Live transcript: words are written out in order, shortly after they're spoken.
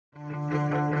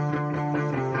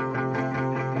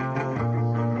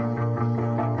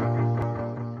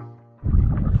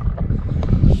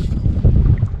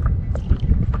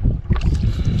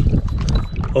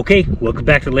Okay, welcome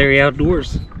back to Larry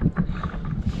Outdoors.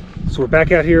 So we're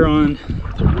back out here on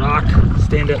the ROC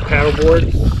stand-up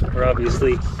paddleboard. We're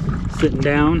obviously sitting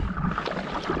down,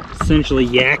 essentially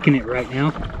yakking it right now.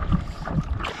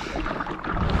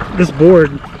 This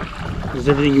board is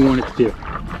everything you want it to do.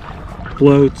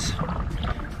 Floats,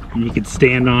 and you can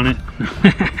stand on it.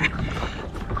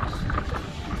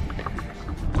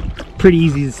 Pretty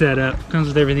easy to set up. Comes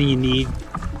with everything you need.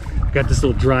 Got this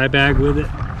little dry bag with it.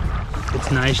 It's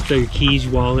nice. Throw your keys,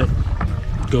 wallet,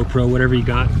 GoPro, whatever you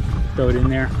got. Throw it in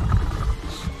there.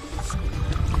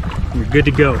 You're good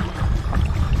to go.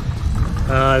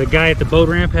 The guy at the boat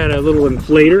ramp had a little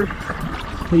inflator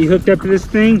that he hooked up to this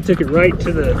thing. Took it right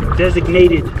to the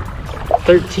designated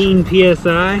 13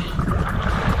 PSI.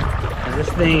 And this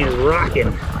thing is rocking.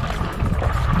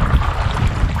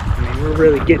 I mean, we're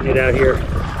really getting it out here.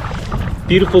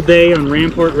 Beautiful day on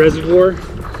Rampart Reservoir.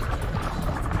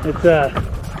 It's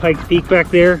Pike's Peak back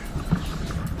there.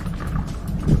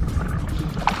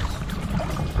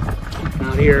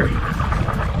 Out here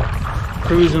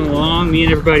cruising along, me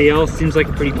and everybody else. Seems like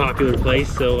a pretty popular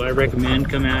place, so I recommend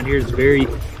come out here. It's very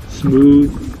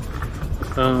smooth.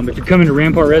 If you're coming to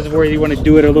Rampart Reservoir, you want to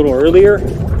do it a little earlier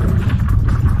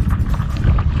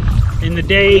in the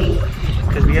day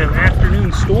because we have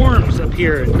afternoon storms up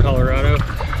here in Colorado.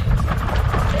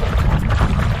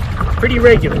 Pretty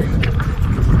regular.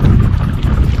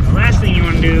 The last thing you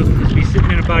want to do is be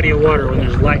sitting in a body of water when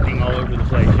there's lightning all over the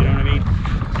place, you know what I mean?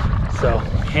 So,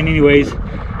 and anyways,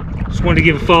 just wanted to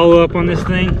give a follow-up on this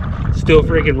thing. Still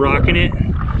freaking rocking it.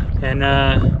 And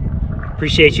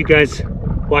appreciate you guys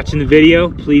watching the video.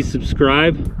 Please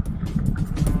subscribe.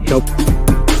 Help.